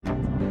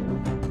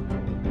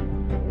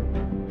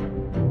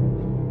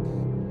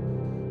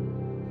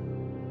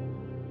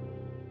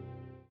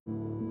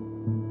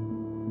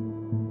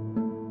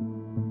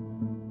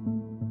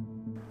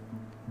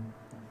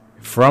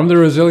From the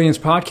Resilience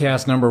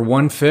Podcast, number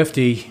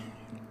 150,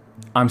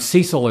 I'm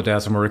Cecil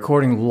Ledesma,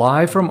 recording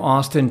live from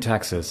Austin,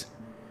 Texas.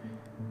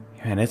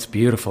 And it's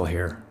beautiful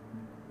here.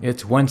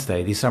 It's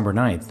Wednesday, December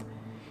 9th.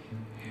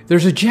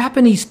 There's a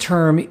Japanese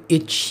term,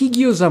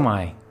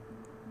 ichigyozamai,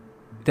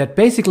 that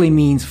basically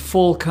means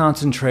full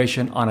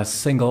concentration on a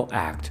single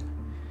act.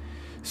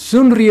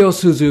 Sunryo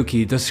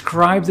Suzuki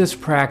described this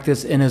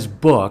practice in his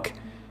book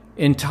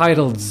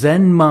entitled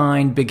Zen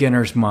Mind,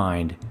 Beginner's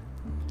Mind,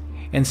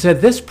 and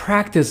said this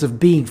practice of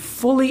being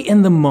fully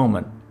in the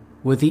moment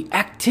with the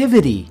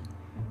activity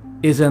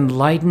is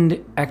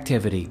enlightened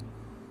activity.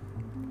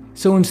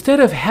 So instead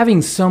of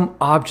having some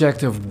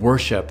object of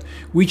worship,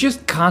 we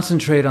just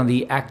concentrate on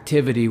the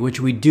activity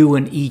which we do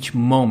in each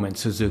moment,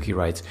 Suzuki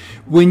writes.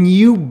 When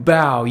you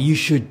bow, you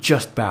should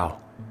just bow.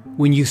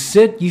 When you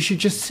sit, you should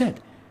just sit.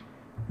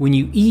 When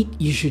you eat,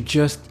 you should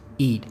just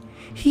eat.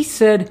 He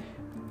said,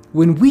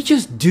 when we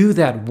just do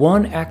that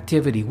one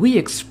activity, we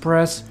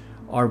express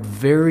our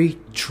very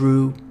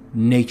true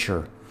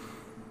nature.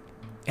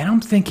 And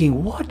I'm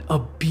thinking, what a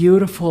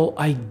beautiful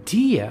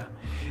idea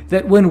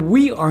that when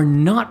we are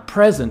not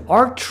present,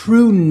 our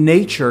true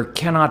nature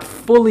cannot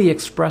fully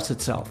express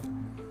itself.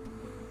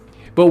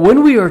 But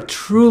when we are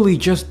truly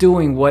just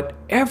doing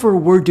whatever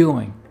we're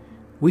doing,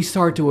 we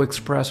start to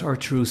express our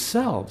true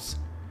selves.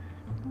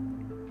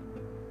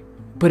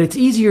 But it's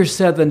easier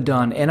said than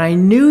done, and I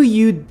knew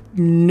you'd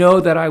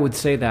know that I would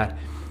say that.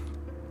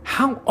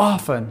 How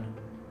often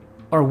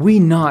are we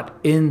not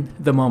in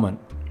the moment?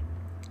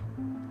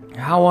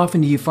 How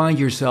often do you find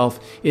yourself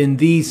in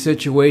these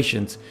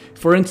situations?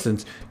 For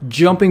instance,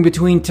 jumping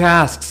between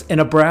tasks in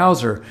a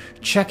browser,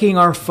 checking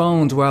our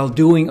phones while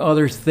doing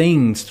other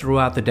things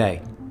throughout the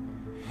day.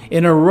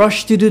 In a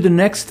rush to do the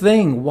next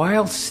thing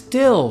while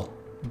still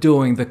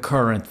doing the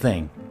current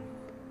thing.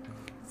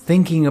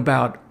 Thinking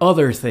about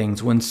other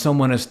things when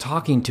someone is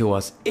talking to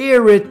us.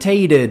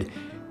 Irritated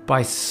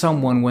by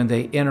someone when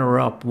they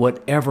interrupt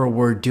whatever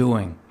we're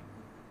doing.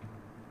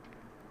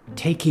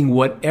 Taking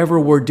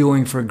whatever we're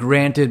doing for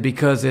granted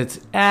because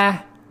it's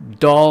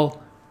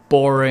dull,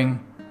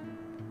 boring,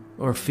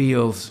 or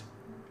feels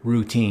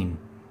routine.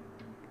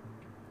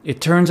 It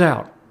turns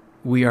out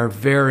we are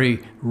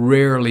very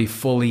rarely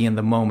fully in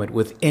the moment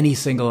with any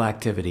single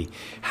activity.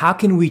 How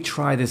can we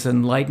try this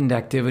enlightened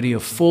activity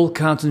of full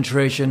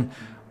concentration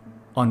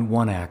on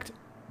one act?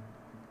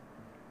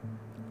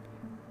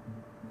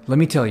 Let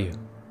me tell you,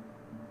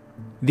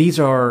 these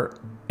are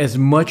as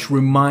much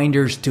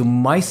reminders to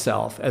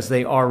myself as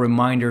they are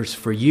reminders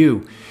for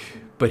you.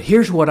 But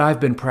here's what I've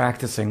been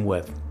practicing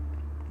with.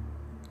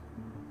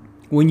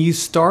 When you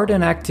start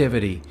an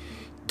activity,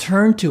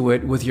 turn to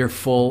it with your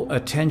full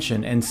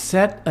attention and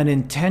set an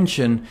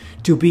intention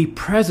to be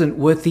present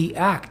with the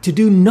act, to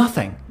do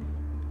nothing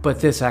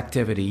but this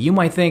activity. You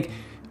might think,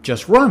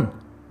 just run,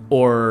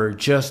 or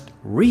just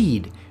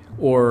read,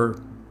 or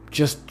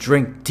just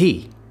drink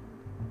tea.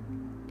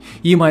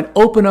 You might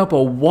open up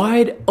a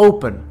wide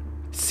open,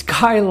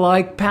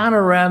 sky-like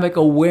panoramic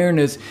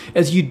awareness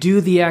as you do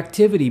the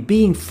activity,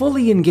 being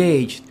fully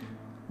engaged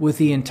with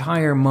the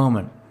entire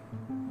moment.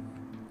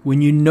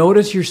 When you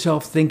notice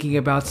yourself thinking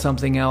about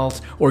something else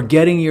or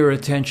getting your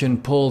attention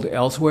pulled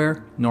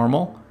elsewhere,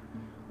 normal,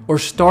 or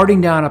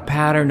starting down a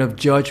pattern of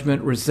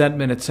judgment,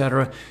 resentment,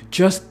 etc.,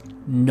 just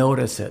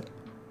notice it.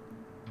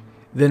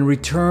 Then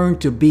return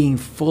to being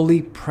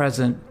fully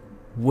present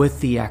with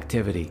the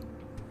activity.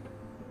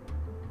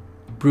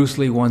 Bruce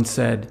Lee once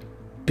said,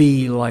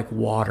 "Be like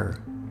water."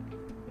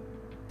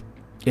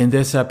 In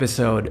this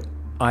episode,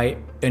 I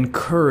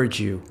encourage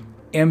you,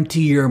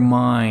 empty your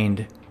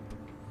mind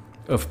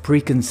of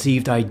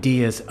preconceived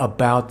ideas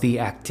about the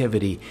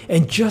activity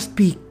and just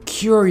be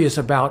curious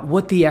about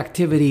what the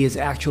activity is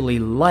actually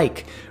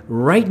like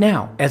right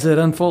now as it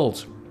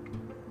unfolds.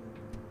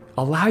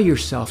 Allow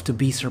yourself to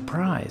be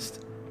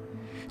surprised.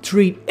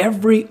 Treat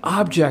every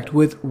object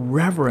with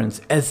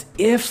reverence as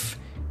if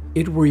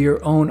it were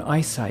your own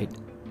eyesight.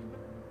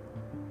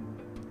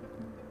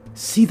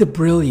 See the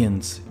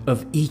brilliance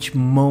of each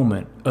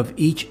moment, of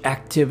each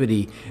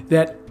activity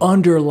that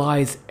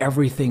underlies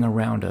everything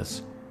around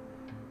us.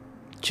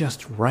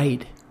 Just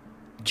write,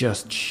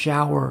 just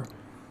shower,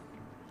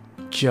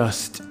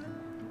 just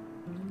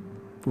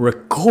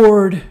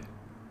record,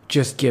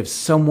 just give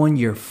someone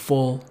your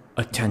full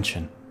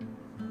attention.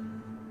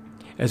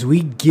 As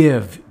we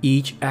give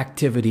each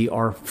activity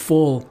our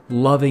full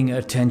loving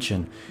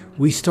attention,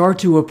 we start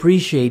to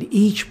appreciate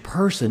each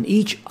person,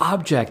 each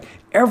object,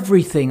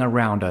 everything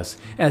around us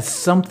as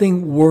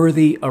something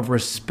worthy of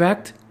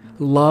respect,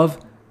 love,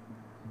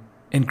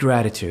 and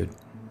gratitude.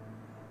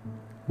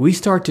 We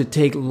start to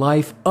take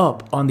life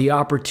up on the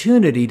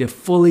opportunity to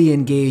fully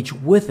engage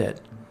with it.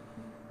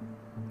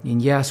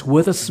 And yes,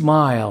 with a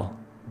smile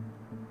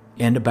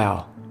and a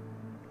bow.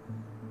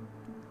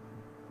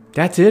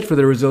 That's it for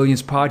the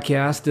Resilience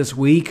Podcast this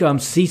week. I'm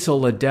Cecil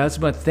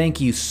Ledesma.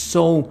 Thank you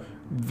so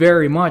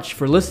very much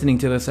for listening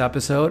to this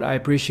episode. I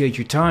appreciate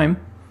your time.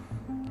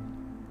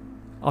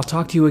 I'll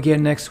talk to you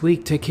again next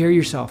week. Take care of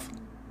yourself.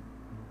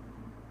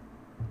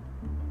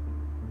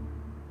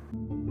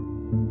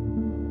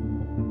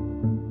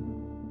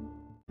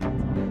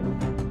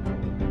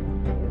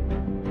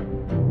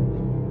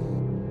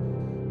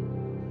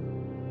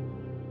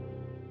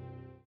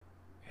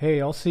 Hey,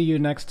 I'll see you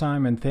next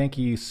time, and thank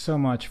you so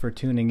much for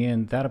tuning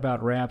in. That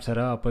about wraps it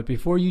up. But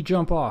before you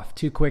jump off,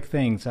 two quick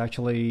things,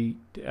 actually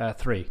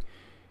three.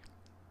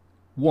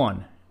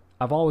 One,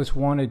 I've always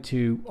wanted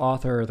to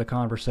author the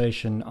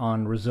conversation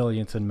on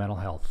resilience and mental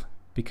health,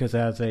 because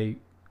as a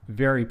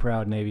very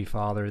proud Navy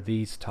father,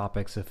 these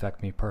topics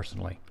affect me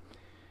personally.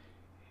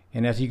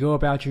 And as you go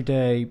about your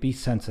day, be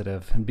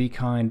sensitive and be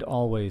kind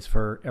always,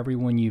 for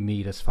everyone you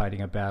meet is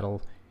fighting a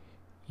battle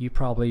you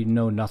probably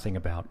know nothing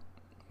about.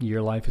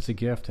 Your life is a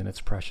gift, and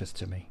it's precious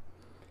to me.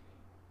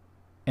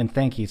 And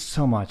thank you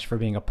so much for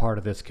being a part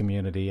of this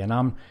community. And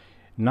I'm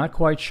not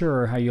quite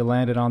sure how you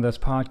landed on this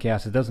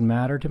podcast. It doesn't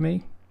matter to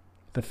me.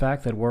 The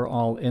fact that we're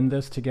all in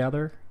this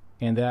together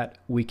and that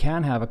we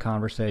can have a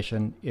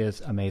conversation is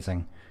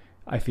amazing.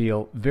 I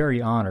feel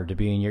very honored to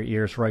be in your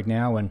ears right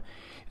now, and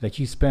that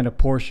you spend a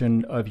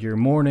portion of your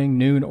morning,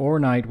 noon,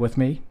 or night with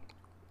me.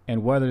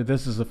 And whether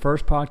this is the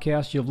first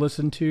podcast you've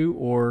listened to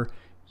or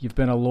you've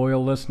been a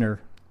loyal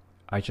listener,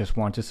 I just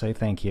want to say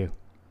thank you.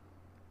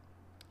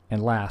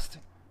 And last,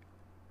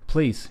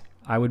 please,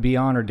 I would be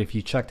honored if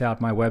you checked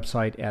out my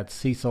website at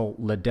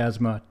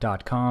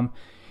cecilledesma.com.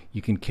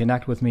 You can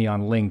connect with me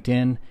on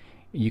LinkedIn.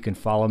 You can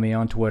follow me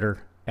on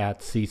Twitter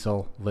at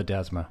Cecil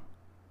Ledesma.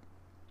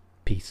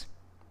 Peace.